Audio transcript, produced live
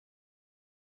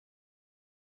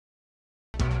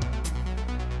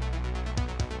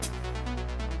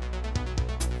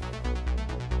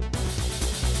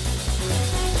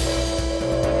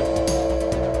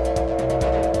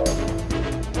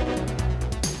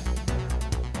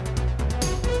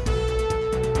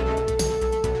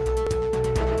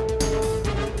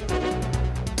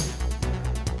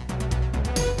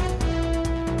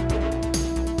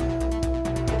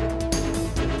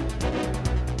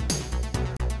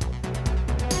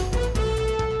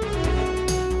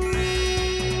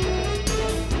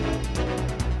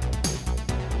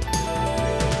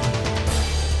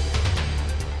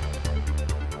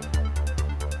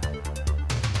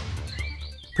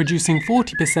Producing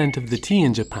 40% of the tea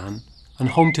in Japan and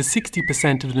home to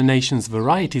 60% of the nation's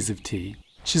varieties of tea,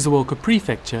 Shizuoka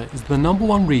Prefecture is the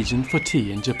 #1 region for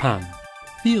tea in Japan.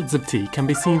 Fields of tea can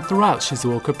be seen throughout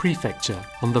Shizuoka Prefecture,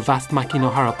 on the vast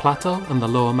Makinohara Plateau and the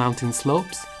lower mountain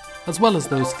slopes, as well as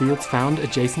those fields found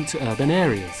adjacent to urban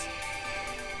areas.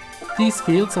 These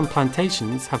fields and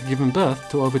plantations have given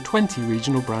birth to over 20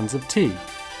 regional brands of tea,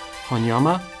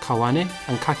 Honyama, Kawane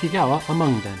and Kakigawa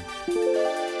among them.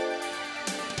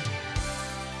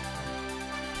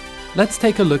 Let's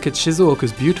take a look at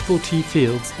Shizuoka's beautiful tea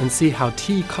fields and see how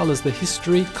tea colours the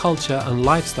history, culture and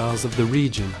lifestyles of the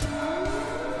region.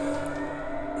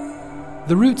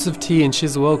 The roots of tea in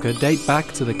Shizuoka date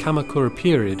back to the Kamakura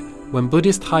period, when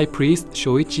Buddhist high priest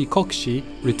Shoichi Kokushi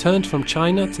returned from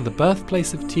China to the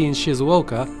birthplace of tea in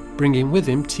Shizuoka, bringing with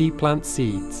him tea plant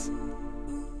seeds.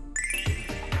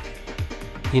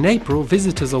 In April,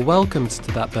 visitors are welcomed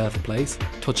to that birthplace,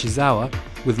 Tochizawa,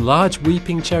 with large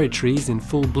weeping cherry trees in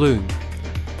full bloom.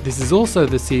 This is also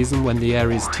the season when the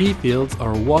area's tea fields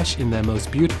are awash in their most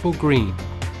beautiful green.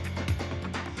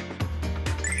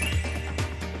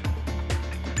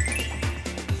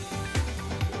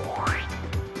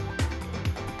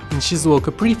 In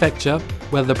Shizuoka Prefecture,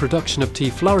 where the production of tea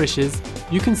flourishes,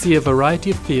 you can see a variety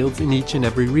of fields in each and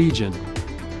every region.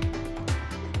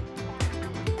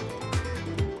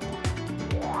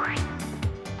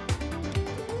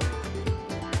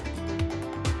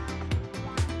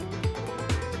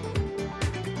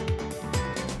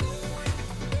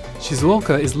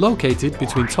 Shizuoka is located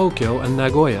between Tokyo and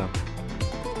Nagoya.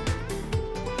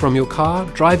 From your car,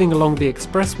 driving along the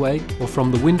expressway, or from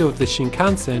the window of the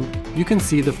Shinkansen, you can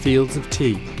see the fields of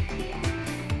tea.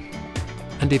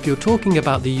 And if you're talking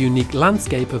about the unique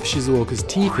landscape of Shizuoka's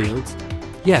tea fields,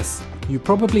 yes, you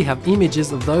probably have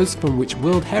images of those from which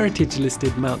World Heritage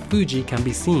listed Mount Fuji can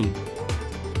be seen.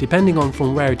 Depending on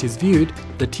from where it is viewed,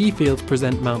 the tea fields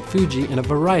present Mount Fuji in a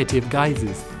variety of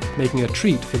guises, making a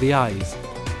treat for the eyes.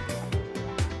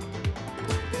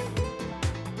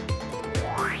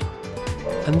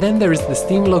 And then there is the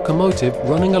steam locomotive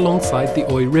running alongside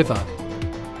the Oi River.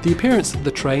 The appearance of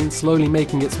the train slowly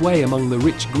making its way among the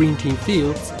rich green tea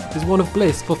fields is one of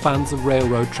bliss for fans of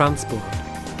railroad transport.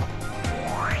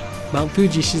 Mount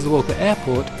Fuji Shizuoka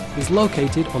Airport is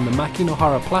located on the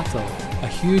Makinohara Plateau, a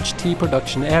huge tea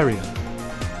production area.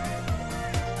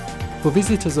 For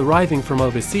visitors arriving from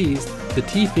overseas, the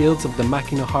tea fields of the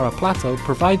Makinohara Plateau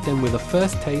provide them with a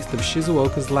first taste of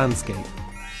Shizuoka's landscape.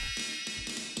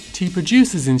 Tea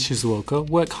producers in Shizuoka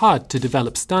work hard to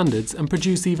develop standards and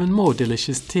produce even more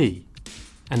delicious tea.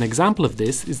 An example of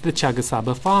this is the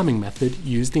Chagasaba farming method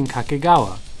used in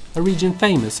Kakegawa, a region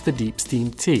famous for deep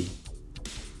steamed tea.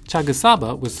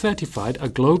 Chagasaba was certified a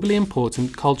globally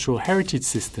important cultural heritage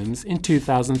systems in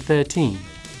 2013,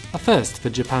 a first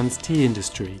for Japan's tea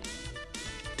industry.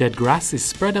 Dead grass is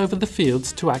spread over the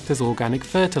fields to act as organic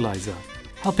fertilizer,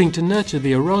 helping to nurture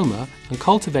the aroma and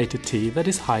cultivate a tea that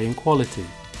is high in quality.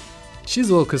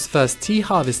 Shizuoka's first tea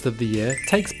harvest of the year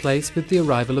takes place with the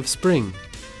arrival of spring.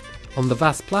 On the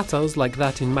vast plateaus like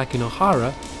that in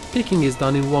Makinohara, picking is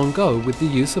done in one go with the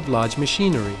use of large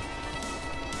machinery.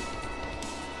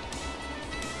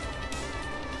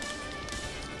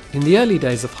 In the early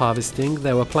days of harvesting,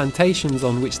 there were plantations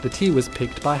on which the tea was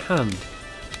picked by hand.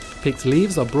 Picked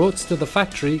leaves are brought to the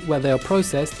factory where they are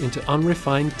processed into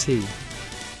unrefined tea.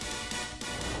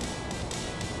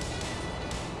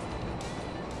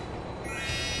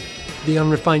 The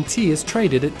unrefined tea is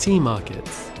traded at tea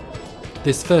markets.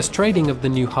 This first trading of the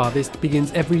new harvest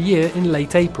begins every year in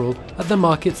late April at the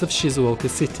markets of Shizuoka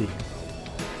City.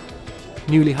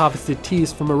 Newly harvested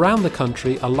teas from around the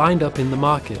country are lined up in the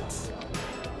markets.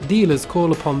 Dealers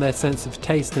call upon their sense of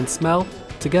taste and smell,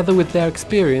 together with their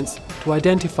experience, to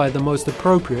identify the most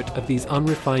appropriate of these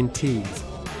unrefined teas.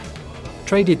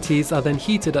 Traded teas are then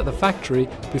heated at the factory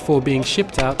before being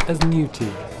shipped out as new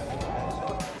tea.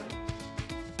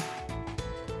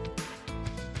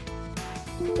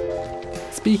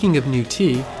 Speaking of new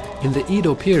tea, in the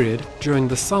Edo period, during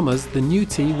the summers the new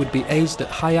tea would be aged at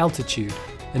high altitude,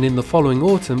 and in the following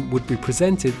autumn would be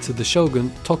presented to the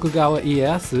shogun Tokugawa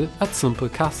Ieyasu at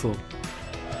Tsumpu Castle.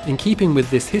 In keeping with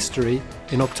this history,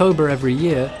 in October every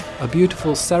year, a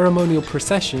beautiful ceremonial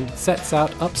procession sets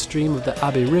out upstream of the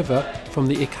Abe River from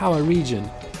the Ikawa region,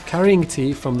 carrying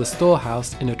tea from the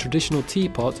storehouse in a traditional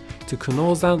teapot to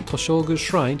Kunozan Toshogu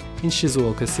Shrine in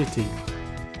Shizuoka City.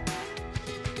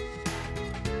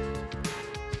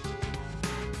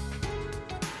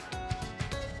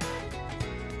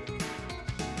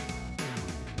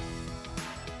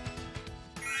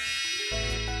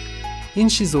 In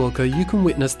Shizuoka, you can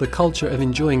witness the culture of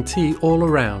enjoying tea all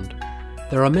around.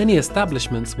 There are many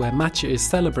establishments where matcha is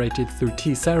celebrated through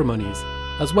tea ceremonies,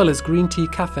 as well as green tea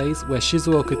cafes where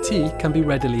Shizuoka tea can be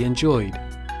readily enjoyed.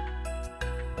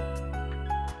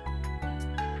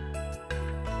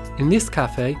 In this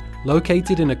cafe,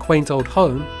 located in a quaint old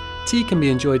home, tea can be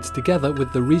enjoyed together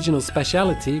with the regional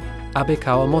speciality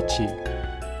Abekawa mochi.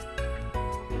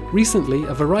 Recently,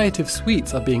 a variety of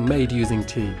sweets are being made using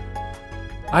tea.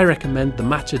 I recommend the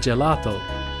matcha gelato.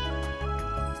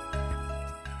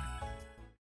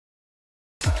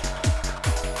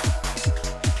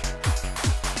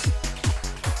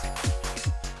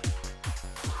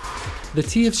 The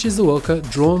tea of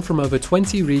Shizuoka, drawn from over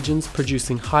 20 regions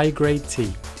producing high-grade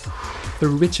tea.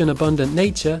 Through rich and abundant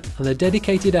nature and the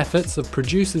dedicated efforts of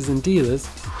producers and dealers,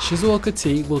 Shizuoka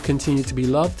tea will continue to be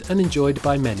loved and enjoyed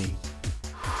by many.